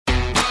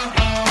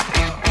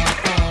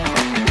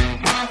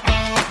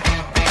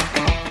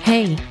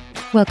Hey,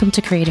 welcome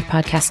to Creative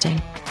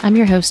Podcasting. I'm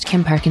your host,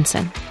 Kim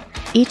Parkinson.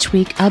 Each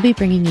week, I'll be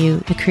bringing you,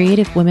 the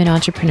creative woman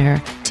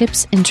entrepreneur,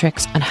 tips and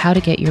tricks on how to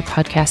get your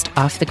podcast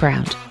off the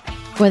ground.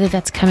 Whether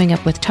that's coming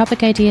up with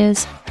topic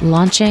ideas,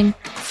 launching,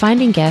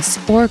 finding guests,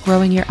 or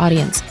growing your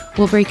audience,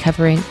 we'll be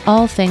covering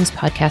all things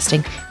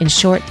podcasting in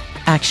short,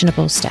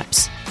 actionable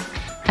steps.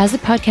 As a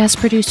podcast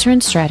producer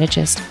and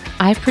strategist,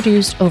 I've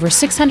produced over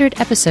 600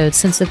 episodes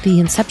since the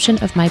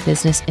inception of my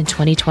business in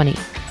 2020.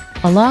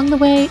 Along the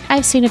way,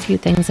 I've seen a few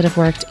things that have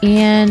worked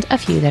and a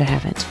few that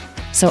haven't.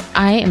 So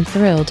I am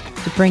thrilled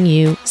to bring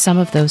you some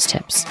of those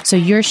tips so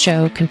your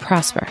show can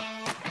prosper.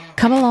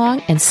 Come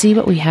along and see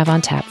what we have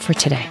on tap for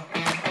today.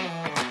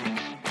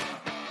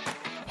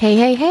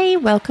 Hey,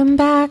 welcome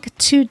back.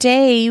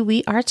 Today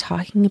we are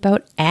talking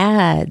about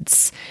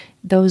ads.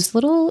 Those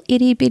little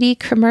itty bitty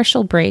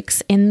commercial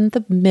breaks in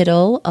the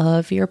middle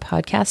of your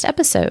podcast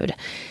episode.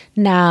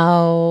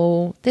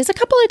 Now, there's a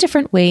couple of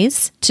different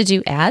ways to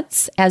do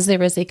ads, as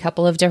there is a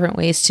couple of different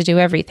ways to do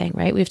everything,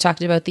 right? We've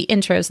talked about the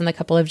intros and the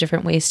couple of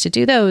different ways to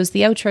do those,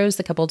 the outros,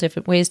 the couple of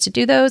different ways to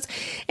do those,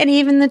 and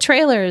even the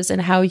trailers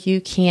and how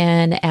you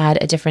can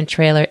add a different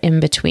trailer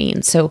in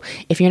between. So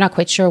if you're not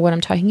quite sure what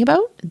I'm talking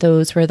about,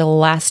 those were the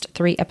last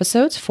 3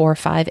 episodes, 4,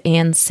 5,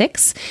 and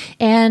 6.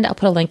 And I'll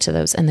put a link to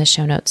those in the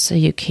show notes so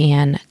you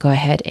can go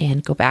ahead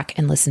and go back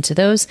and listen to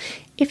those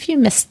if you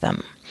missed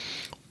them.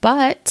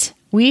 But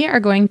we are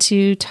going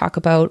to talk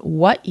about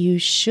what you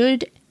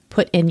should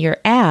put in your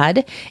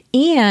ad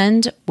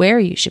and where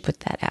you should put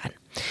that ad.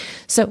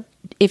 So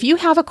if you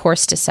have a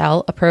course to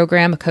sell, a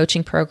program, a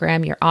coaching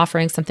program, you're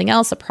offering something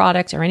else, a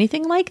product or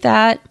anything like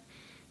that,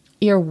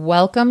 you're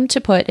welcome to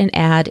put an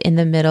ad in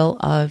the middle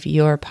of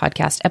your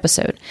podcast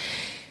episode.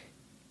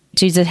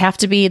 Does it have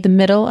to be the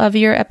middle of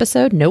your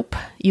episode? Nope.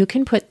 You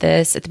can put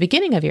this at the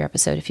beginning of your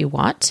episode if you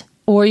want,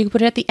 or you can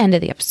put it at the end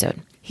of the episode.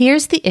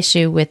 Here's the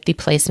issue with the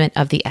placement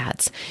of the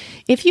ads.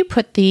 If you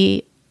put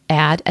the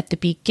ad at the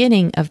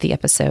beginning of the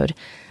episode,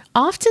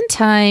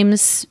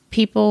 oftentimes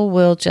people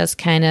will just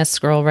kind of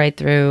scroll right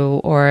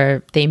through,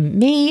 or they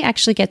may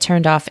actually get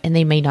turned off and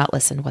they may not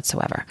listen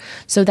whatsoever.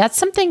 So that's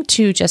something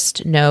to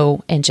just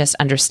know and just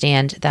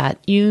understand, that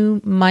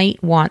you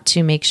might want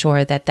to make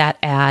sure that that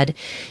ad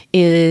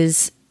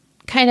is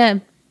kind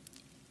of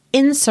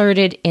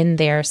inserted in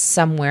there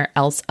somewhere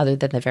else other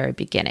than the very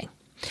beginning.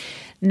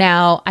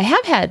 Now, I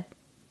have had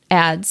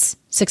ads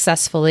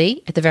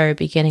successfully at the very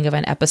beginning of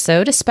an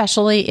episode,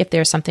 especially if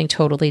there's something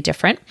totally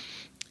different.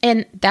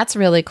 And that's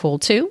really cool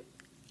too.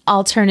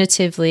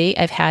 Alternatively,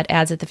 I've had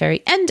ads at the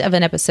very end of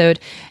an episode,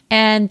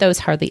 and those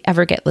hardly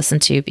ever get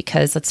listened to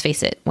because, let's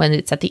face it, when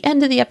it's at the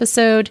end of the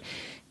episode,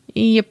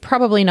 you're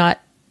probably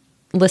not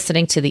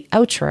listening to the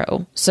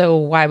outro. So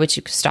why would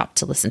you stop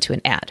to listen to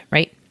an ad,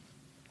 right?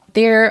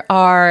 There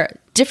are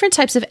different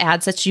types of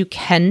ads that you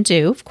can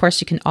do. Of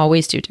course, you can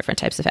always do different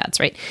types of ads,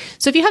 right?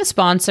 So if you have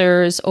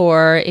sponsors,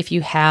 or if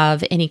you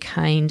have any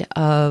kind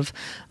of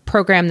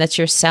program that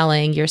you're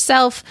selling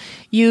yourself,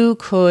 you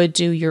could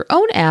do your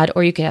own ad,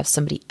 or you could have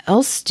somebody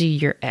else do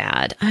your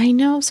ad. I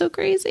know, so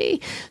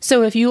crazy.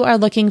 So if you are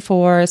looking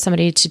for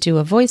somebody to do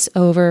a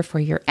voiceover for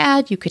your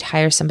ad, you could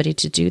hire somebody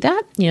to do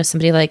that. You know,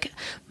 somebody like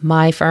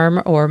my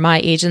firm or my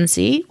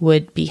agency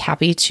would be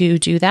happy to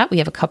do that. We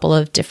have a couple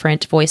of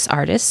different voice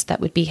artists that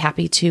would be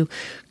happy to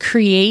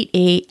create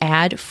an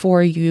ad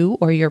for you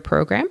or your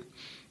program.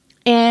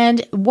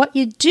 And what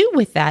you do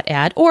with that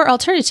ad, or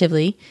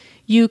alternatively,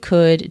 you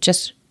could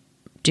just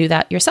do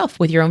that yourself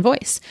with your own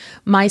voice.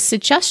 My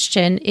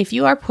suggestion, if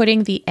you are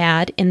putting the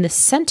ad in the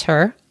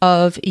center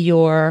of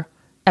your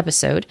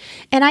episode,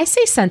 and I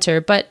say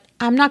center, but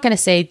I'm not going to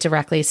say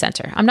directly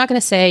center. I'm not going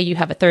to say you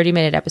have a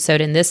 30-minute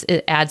episode and this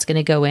ad's going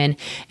to go in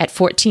at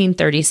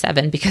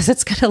 14:37 because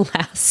it's going to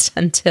last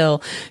until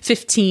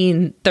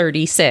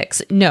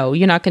 15:36. No,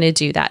 you're not going to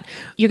do that.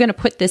 You're going to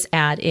put this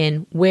ad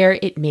in where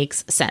it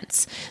makes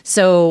sense.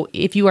 So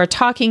if you are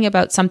talking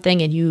about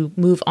something and you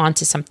move on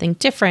to something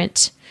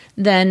different,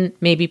 then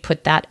maybe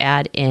put that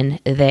ad in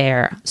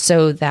there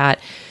so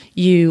that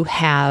you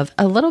have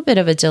a little bit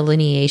of a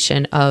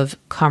delineation of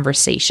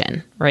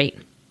conversation, right?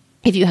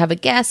 If you have a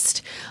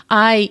guest,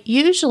 I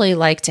usually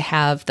like to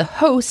have the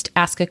host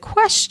ask a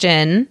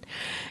question,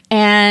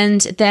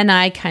 and then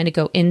I kind of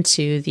go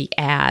into the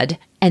ad,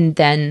 and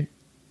then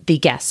the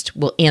guest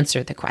will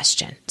answer the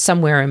question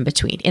somewhere in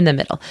between, in the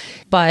middle.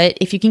 But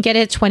if you can get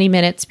it 20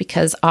 minutes,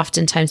 because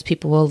oftentimes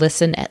people will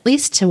listen at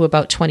least to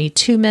about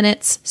 22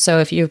 minutes. So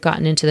if you've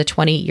gotten into the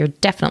 20, you're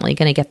definitely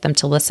going to get them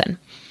to listen.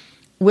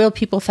 Will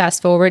people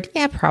fast forward?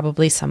 Yeah,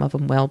 probably some of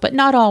them will, but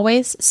not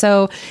always.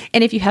 So,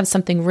 and if you have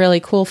something really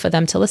cool for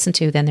them to listen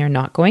to, then they're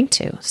not going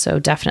to. So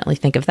definitely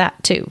think of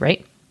that too,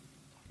 right?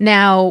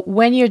 Now,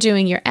 when you're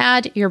doing your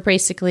ad, you're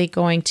basically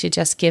going to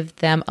just give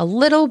them a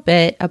little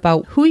bit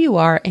about who you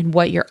are and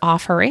what you're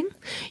offering.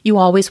 You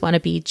always want to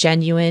be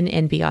genuine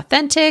and be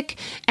authentic,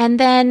 and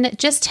then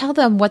just tell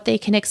them what they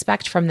can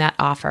expect from that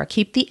offer.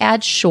 Keep the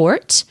ad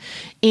short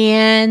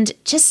and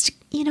just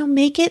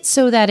make it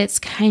so that it's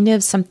kind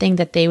of something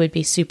that they would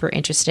be super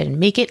interested in.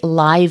 Make it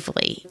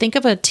lively. Think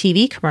of a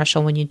TV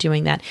commercial when you're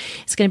doing that.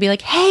 It's going to be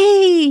like,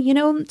 hey,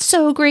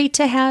 so great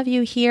to have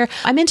you here.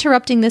 I'm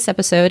interrupting this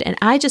episode and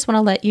I just want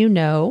to let you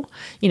know,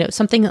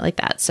 something like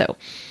that. So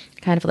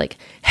kind of like,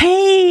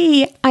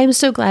 hey, I'm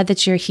so glad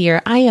that you're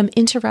here. I am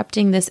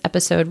interrupting this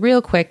episode real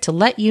quick to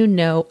let you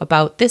know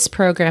about this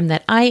program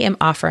that I am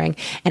offering.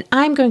 And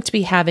I'm going to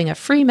be having a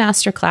free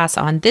masterclass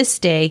on this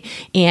day.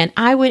 And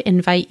I would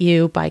invite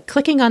you by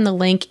clicking on the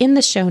link in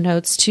the show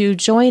notes to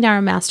join our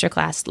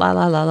masterclass, la,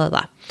 la, la, la,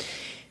 la.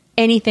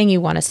 Anything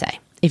you want to say.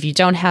 If you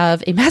don't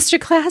have a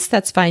masterclass,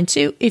 that's fine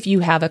too. If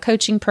you have a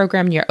coaching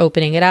program and you're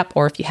opening it up,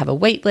 or if you have a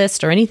wait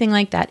list or anything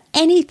like that,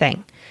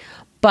 anything.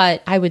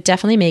 But I would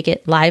definitely make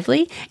it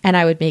lively and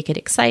I would make it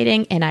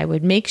exciting and I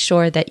would make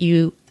sure that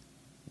you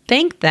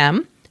thank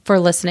them for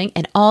listening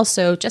and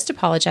also just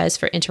apologize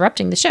for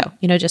interrupting the show.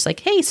 Just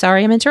like, hey,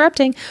 sorry, I'm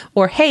interrupting.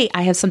 Or, hey,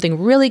 I have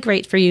something really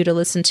great for you to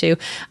listen to.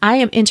 I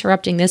am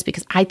interrupting this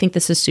because I think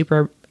this is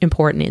super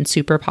important and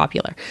super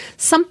popular.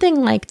 Something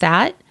like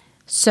that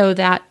so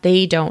that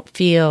they don't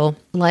feel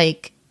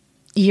like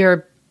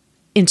you're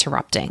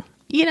interrupting.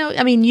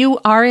 You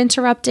are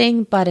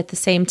interrupting, but at the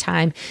same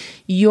time,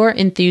 your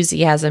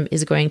enthusiasm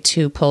is going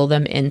to pull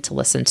them in to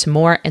listen to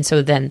more. And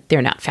so then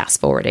they're not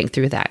fast forwarding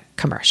through that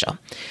commercial.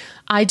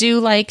 I do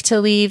like to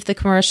leave the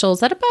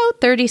commercials at about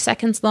 30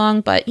 seconds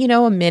long, but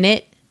a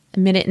minute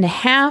and a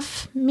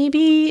half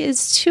maybe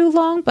is too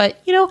long,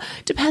 but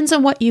depends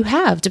on what you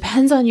have,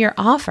 depends on your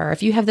offer.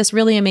 If you have this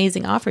really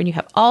amazing offer and you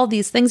have all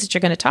these things that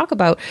you're going to talk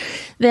about,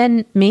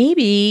 then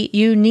maybe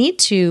you need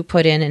to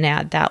put in an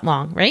ad that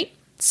long, right?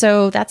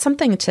 So that's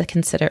something to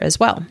consider as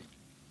well.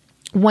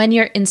 When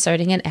you're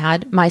inserting an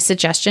ad, my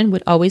suggestion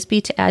would always be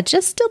to add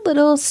just a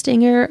little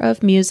stinger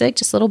of music,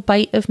 just a little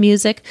bite of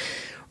music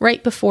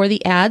right before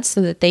the ad so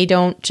that they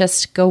don't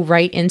just go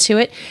right into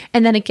it.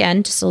 And then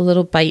again, just a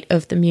little bite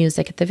of the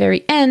music at the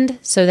very end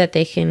so that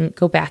they can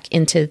go back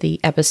into the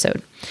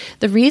episode.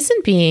 The reason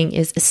being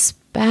is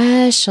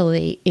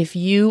especially if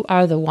you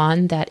are the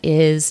one that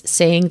is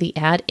saying the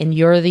ad and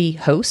you're the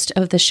host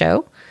of the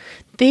show,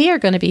 they are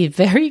going to be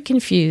very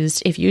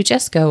confused if you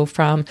just go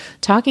from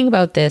talking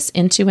about this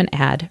into an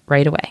ad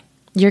right away.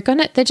 They're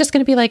just going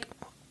to be like,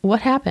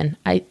 what happened?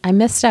 I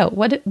missed out.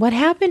 What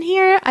happened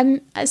here?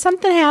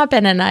 Something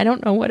happened and I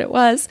don't know what it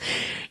was.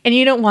 And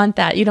you don't want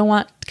that. You don't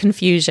want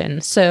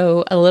confusion.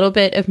 So a little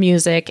bit of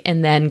music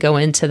and then go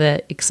into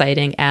the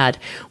exciting ad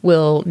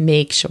will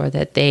make sure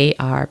that they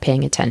are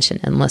paying attention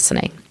and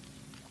listening.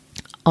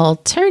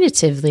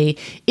 Alternatively,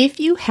 if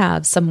you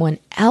have someone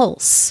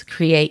else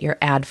create your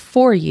ad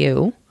for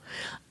you,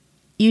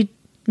 you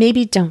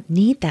maybe don't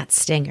need that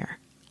stinger.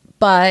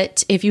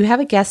 But if you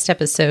have a guest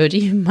episode,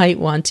 you might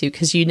want to,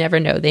 because you never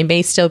know. They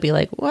may still be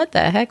like, what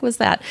the heck was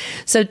that?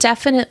 So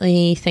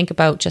definitely think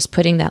about just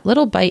putting that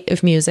little bite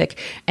of music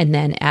and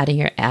then adding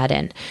your ad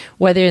in.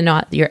 Whether or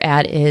not your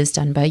ad is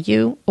done by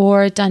you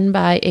or done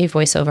by a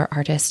voiceover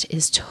artist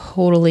is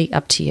totally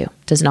up to you.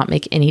 Does not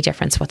make any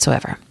difference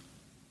whatsoever.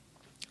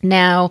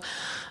 Now,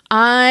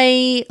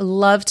 I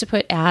love to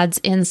put ads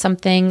in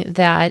something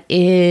that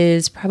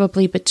is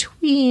probably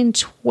between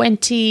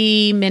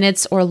 20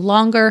 minutes or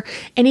longer,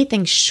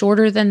 anything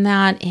shorter than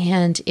that.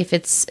 And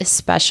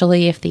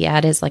especially if the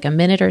ad is like a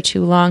minute or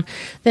two long,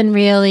 then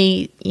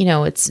really,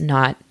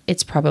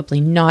 it's probably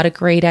not a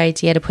great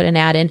idea to put an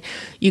ad in.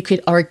 You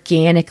could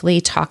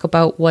organically talk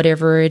about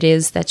whatever it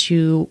is that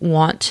you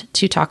want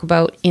to talk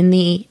about in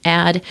the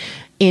ad,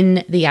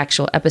 in the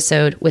actual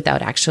episode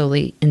without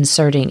actually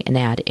inserting an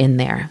ad in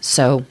there.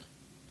 So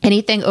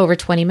anything over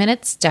 20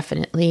 minutes,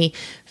 definitely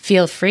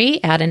feel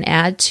free, add an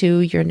ad to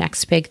your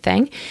next big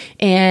thing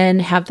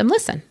and have them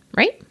listen,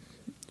 right?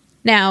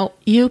 Now,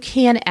 you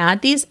can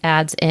add these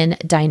ads in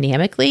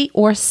dynamically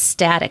or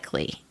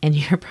statically. And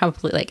you're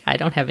probably like, I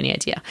don't have any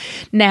idea.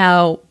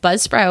 Now,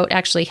 Buzzsprout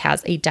actually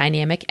has a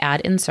dynamic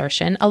ad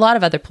insertion. A lot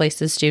of other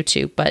places do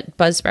too, but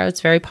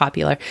Buzzsprout's very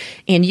popular.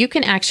 And you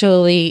can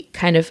actually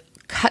kind of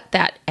cut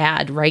that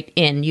ad right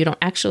in. You don't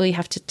actually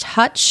have to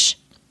touch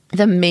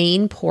the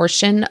main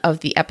portion of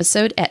the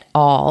episode at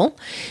all.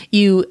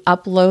 You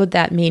upload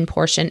that main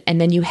portion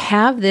and then you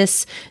have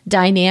this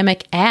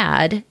dynamic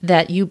ad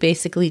that you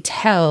basically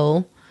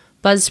tell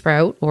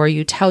Buzzsprout or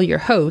you tell your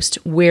host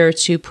where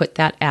to put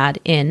that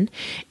ad in,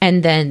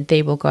 and then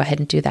they will go ahead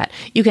and do that.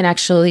 You can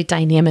actually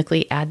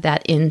dynamically add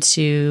that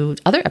into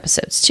other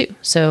episodes too.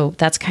 So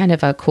that's kind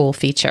of a cool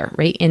feature,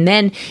 right? And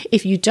then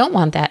if you don't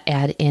want that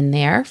ad in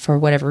there for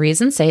whatever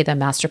reason, say the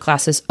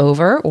masterclass is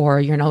over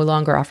or you're no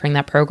longer offering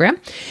that program,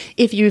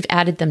 if you've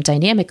added them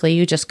dynamically,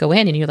 you just go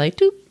in and you're like,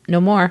 doop, no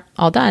more,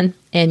 all done,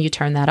 and you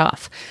turn that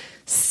off.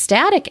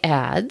 Static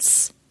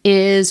ads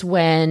is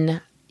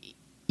when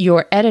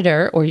your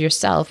editor or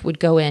yourself would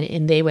go in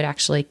and they would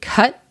actually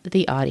cut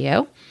the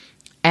audio,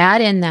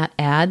 add in that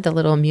ad, the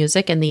little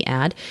music and the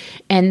ad,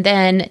 and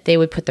then they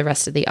would put the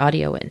rest of the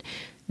audio in.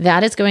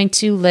 That is going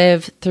to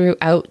live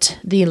throughout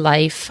the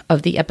life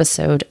of the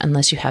episode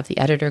unless you have the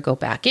editor go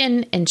back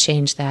in and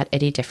change that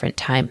at a different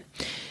time.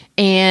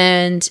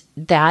 And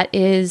that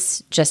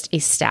is just a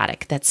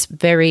static. That's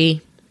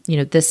very,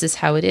 this is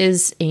how it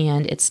is.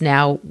 And it's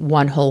now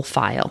one whole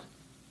file.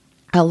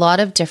 A lot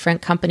of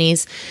different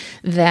companies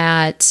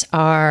that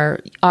are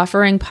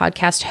offering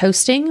podcast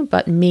hosting,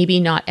 but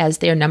maybe not as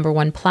their number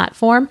one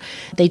platform,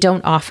 they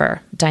don't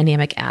offer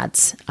dynamic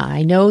ads.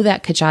 I know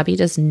that Kajabi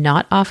does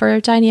not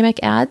offer dynamic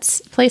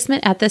ads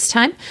placement at this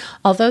time,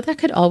 although that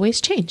could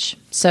always change.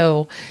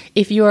 So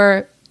if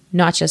you're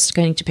not just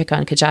going to pick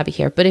on Kajabi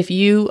here, but if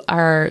you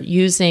are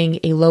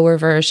using a lower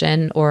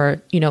version or,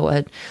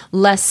 a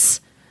less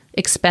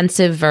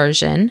expensive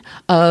version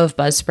of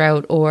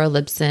Buzzsprout or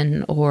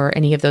Libsyn or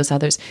any of those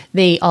others,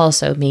 they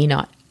also may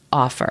not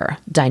offer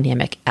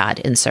dynamic ad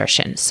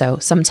insertion. So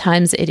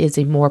sometimes it is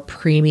a more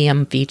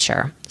premium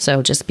feature.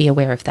 So just be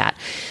aware of that.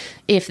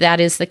 If that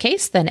is the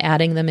case, then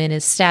adding them in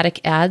as static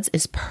ads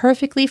is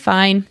perfectly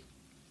fine.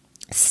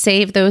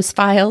 Save those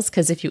files,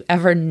 because if you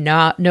ever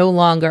no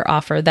longer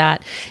offer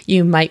that,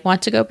 you might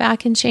want to go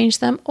back and change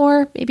them,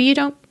 or maybe you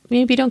don't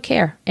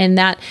care.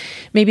 And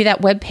maybe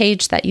that web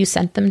page that you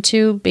sent them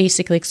to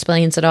basically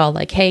explains it all.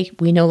 Like, hey,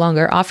 we no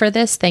longer offer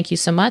this. Thank you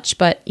so much.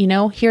 But,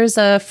 here's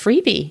a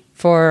freebie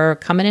for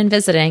coming and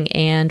visiting.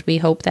 And we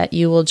hope that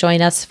you will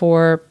join us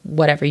for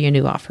whatever your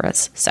new offer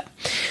is. So,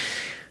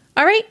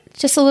 all right,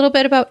 just a little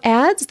bit about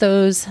ads,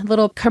 those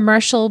little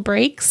commercial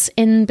breaks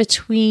in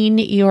between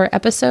your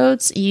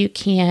episodes. You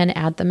can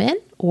add them in,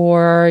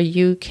 or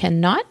you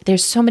cannot.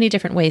 There's so many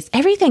different ways.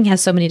 Everything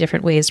has so many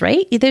different ways,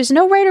 right? There's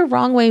no right or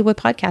wrong way with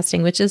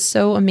podcasting, which is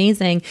so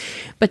amazing,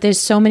 but there's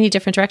so many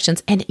different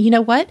directions. And you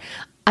know what?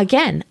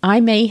 Again,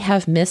 I may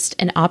have missed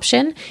an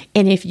option.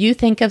 And if you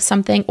think of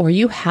something, or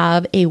you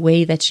have a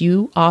way that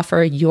you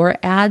offer your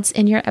ads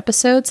in your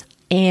episodes,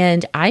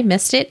 and I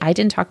missed it, I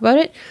didn't talk about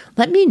it,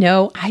 let me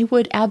know. I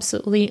would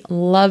absolutely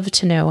love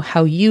to know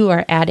how you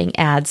are adding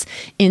ads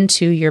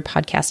into your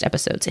podcast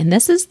episodes. And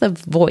this is the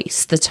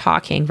voice, the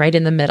talking right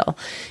in the middle,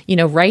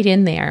 right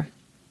in there.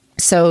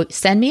 So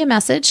send me a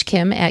message,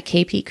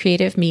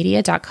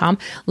 kim@kpcreativemedia.com.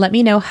 Let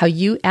me know how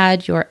you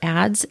add your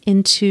ads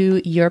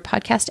into your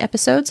podcast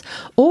episodes.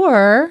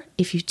 Or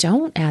if you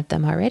don't add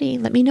them already,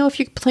 let me know if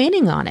you're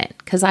planning on it,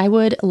 because I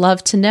would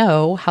love to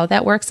know how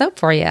that works out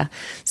for you.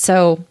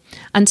 So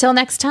until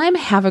next time,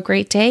 have a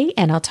great day,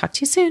 and I'll talk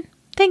to you soon.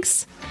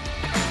 Thanks.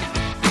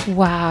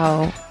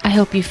 Wow. I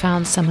hope you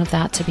found some of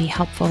that to be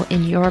helpful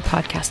in your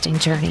podcasting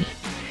journey.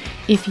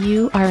 If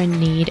you are in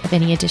need of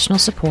any additional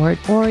support,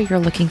 or you're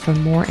looking for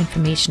more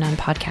information on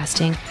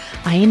podcasting,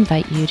 I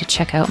invite you to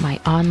check out my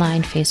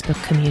online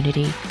Facebook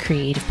community,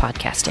 Creative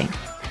Podcasting.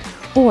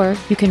 Or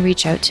you can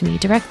reach out to me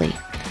directly.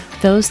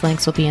 Those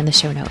links will be in the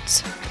show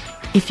notes.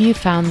 If you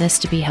found this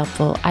to be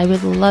helpful, I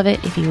would love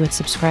it if you would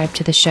subscribe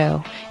to the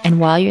show. And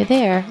while you're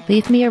there,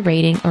 leave me a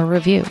rating or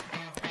review.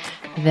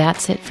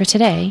 That's it for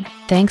today.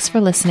 Thanks for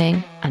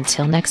listening.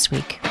 Until next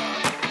week.